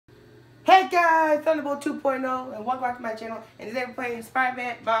Hey guys, Thunderbolt 2.0, and welcome back to my channel. And today we're playing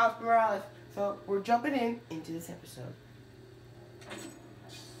Spider-Man Miles Morales. So we're jumping into this episode.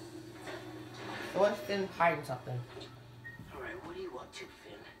 So what's Finn hiding something? Alright, what do you want to,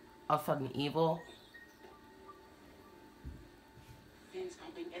 Finn? Oh, something evil? Finn's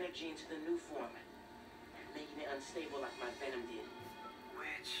pumping energy into the new form, making it unstable like my venom did.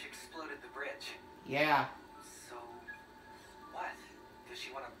 Which exploded the bridge. Yeah. So, what? Does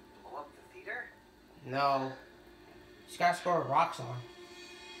she want to blow up the theater? No. She's gotta score rocks on.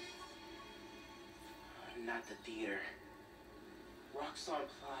 Not the theater. Roxxon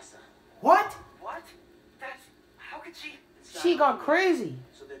Plaza. What? What? That's... How could she... She gone crazy.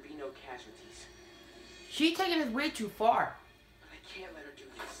 So there'd be no casualties. She's taking this way too far. But I can't let her do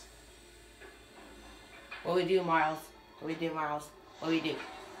this. What we do, Miles? What we do, Miles? What we do?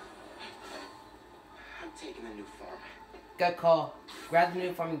 I'm taking the new form. Good call. Grab the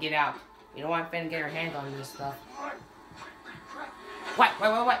new form and get out. You don't want Finn to get her hands on this stuff. What?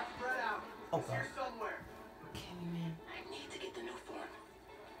 Oh, God. Candyman. I need to get the new form.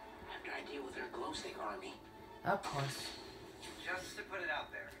 After I deal with her glow stick army. Of course. Just to put it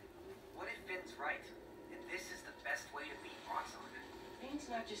out there, what if Finn's right? And this is the best way to beat Roxxon? Finn's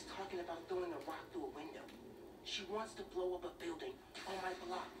not just talking about throwing a rock through a window. She wants to blow up a building on my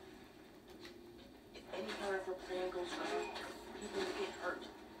block. If any part of her plan goes wrong, people will get hurt.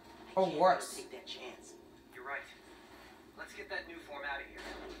 Or Can't worse. take that chance. You're right. Let's get that new form out of here.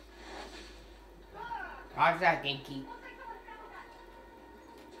 Roger that, Genki.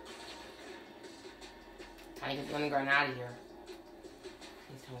 I just want to get out of here.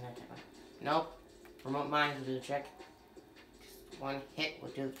 Please tell me that. Nope. Remote mines will do the trick. Just one hit will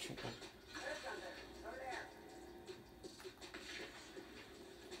do the trick.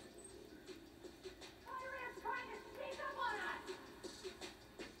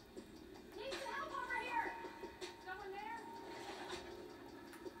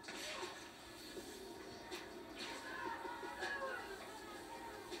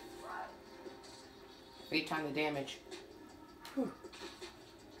 Three times the damage. Whew.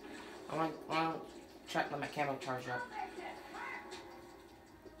 I want to check let my camo charge up.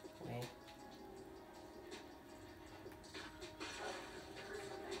 Wait.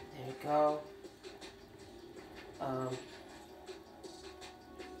 There we go.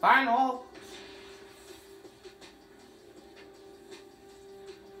 Final.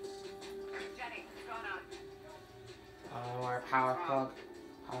 Jenny, what's going on? Where power plug.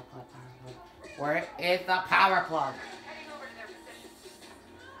 Power plug. Where is the power plug? Heading over to their position.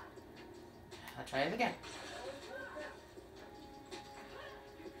 I'll try it again.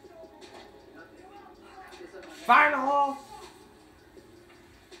 Fire in the hole!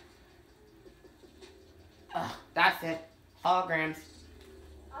 Ugh, that's it. Holograms.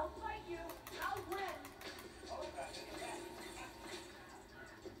 I'll fight you. I'll win.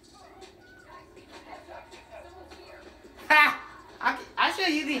 Ha! I should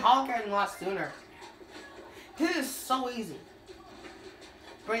have used the holograms a lot sooner. This is so easy.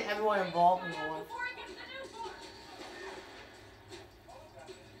 Bring everyone involved in the one. Before I get the new form.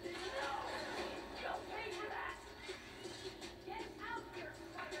 You'll pay for that. Get out here,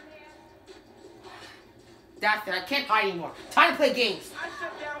 Spider-Man. That's it. I can't hide anymore. Time to play games. I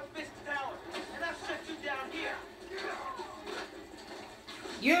shut down Fist Tower, and I'll shut you down here.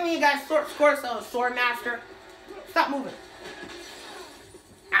 You and me guys score sword master. Stop moving.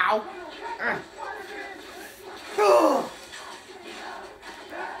 Ow. Ugh.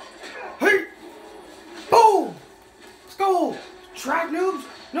 Hey. Boom. Let's go. Track noobs.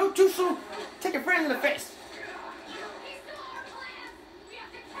 No too soon. Take your friend in the face.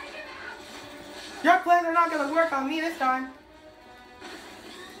 Your plans are not going to work on me this time.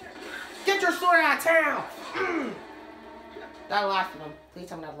 Get your sword out of town. That lasted them. Please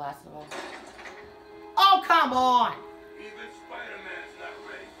tell me that lasted them. Oh, come on. Even Spider-Man's not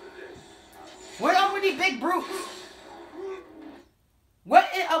ready for this. What up with these big brutes? What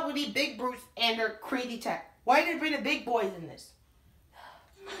is up with these big brutes and their crazy tech? Why did they bring the big boys in this?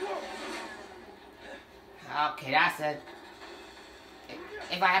 Okay, that's it.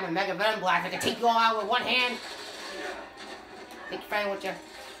 If I have a Mega Venom Blast, I can take you all out with one hand. Take your friend with you.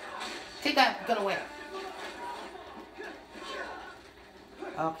 Take that gun away.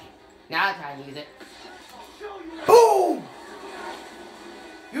 Okay, now it's time to use it. Boom!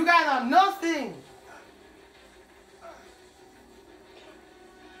 You guys are nothing!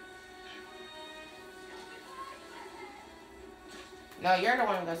 No, you're the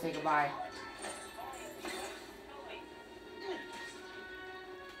one who's gonna say goodbye.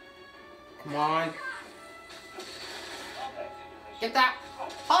 Come on. Get that.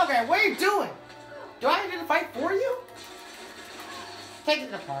 Hologram, what are you doing? Do I have to fight for you? Take it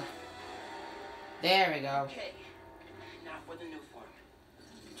to the park. There we go. Okay. Now for the new form.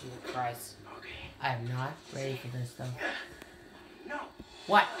 Jesus Christ. Okay. I am not ready for this though. No.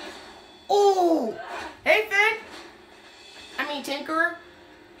 What? Ooh! Hey, Finn! I mean, Tinkerer.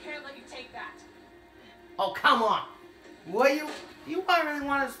 Can't let you take that. Oh, come on. Will you? You really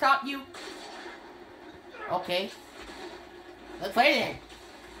want to stop you? Okay. Let's play then.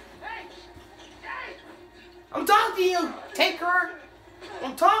 Hey! Hey! I'm talking to you, Tinkerer.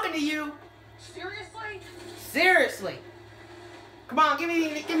 I'm talking to you. Seriously? Seriously. Come on, give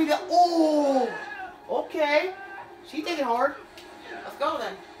me the. Oh. Okay. She taking hard. Let's go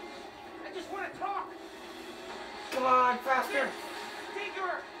then. I just want to talk. Come on, faster.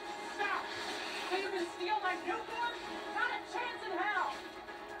 Tinkerer! Stop! So you can steal my newborn? Not a chance in hell.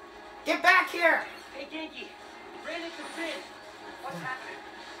 Get back here. Hey, Genki. Ran into Finn. What's happening?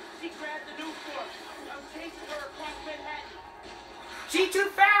 She grabbed the new form. I'm chasing her across Manhattan. She too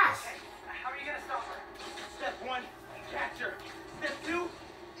fast. Hey, how are you gonna stop her? Step 1, catch her. Step 2,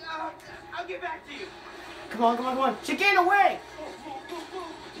 I'll get back to you. Come on, come on, come on. She getting away.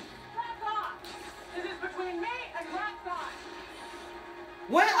 Back off. This is between me and Roxxon.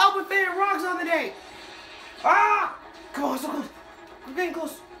 What up with Finn and rocks on the day? Ah! Come on, so close. We're getting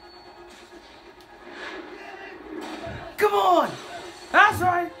close. Come on. That's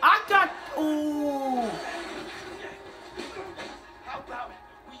right. I got. Ooh. How about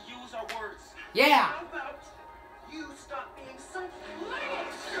we use our words? Yeah. How about you stop being so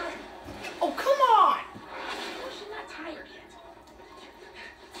flirty? Oh, come on. Oh, she's not tired yet.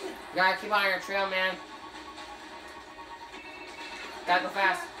 You gotta keep on your trail, man. Gotta go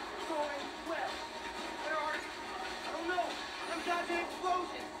fast. Going well. Where are you? I don't know. Some goddamn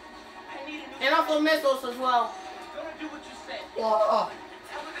explosions. I need a new. And also missiles as well. Gonna do what you said. Oh.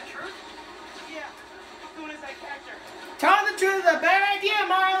 Tell her the truth? Yeah. As soon as I catch her. Tell the truth is a bad idea,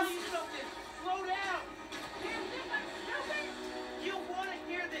 Miles. Do something. Slow down. You think I'm stupid? You want to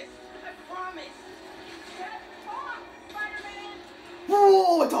hear this. I promise. Get off, Spider-Man.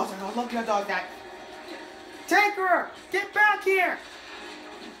 Ooh, a dog. Look at a dog that. Tinkerer, get back here.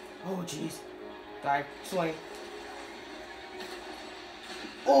 Oh, jeez. Die. Swing.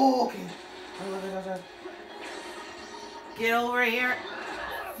 Oh, okay. Get over here.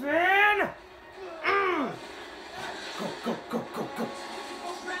 Finn! Mm. Go, go, go, go, go.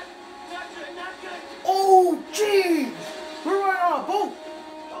 Oh, crap. Not good, not good. Oh, jeez. We're running on a boat.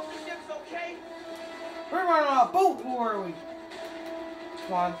 Hope the ship's okay. We're running on a boat. Where are we?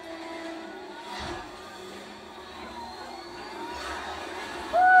 Come on.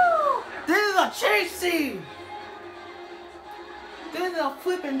 Woo! This is a chase scene. This is a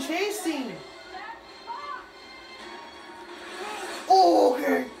flipping chase scene. Oh,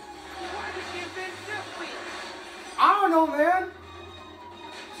 okay. Why did she invent Simply? I don't know, man.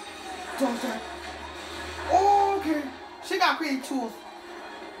 Don't die. Oh, okay. She got crazy tools.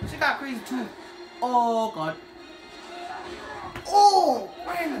 She got crazy tools. Oh, God. Oh,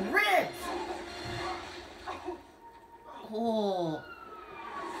 right in the ribs. Oh.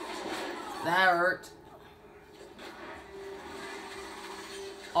 That hurt.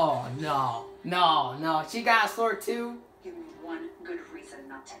 Oh, no. No, no. She got a sword, too. Give me one good reason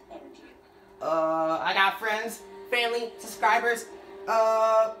not to end you. I got friends, family, subscribers.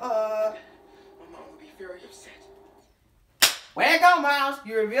 My mom would be very upset. Way to go, Miles.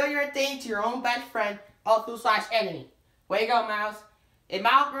 You reveal your thing to your own best friend, /enemy. Way to go, Miles. It's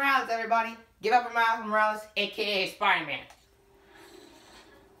Miles Morales, everybody. Give up for Miles Morales, a.k.a. Spider-Man.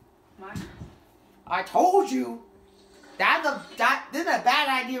 Mark, I told you. This is a bad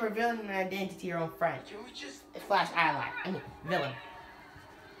idea, revealing an identity to your own friend. Can we just... It's Flash ally. I mean, villain.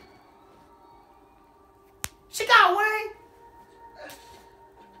 She got away.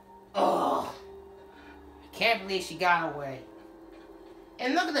 Oh, I can't believe she got away.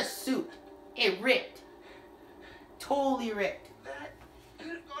 And look at the suit. It ripped. Totally ripped. That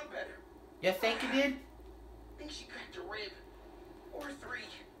could have gone better. You think it did? I think she cracked a rib. Or 3.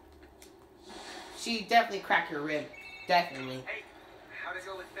 She definitely cracked her rib. Definitely. Hey, how does it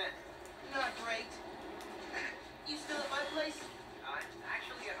go with Finn? Not great. You still at my place?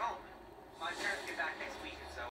 Actually at home. My parents get back next week, so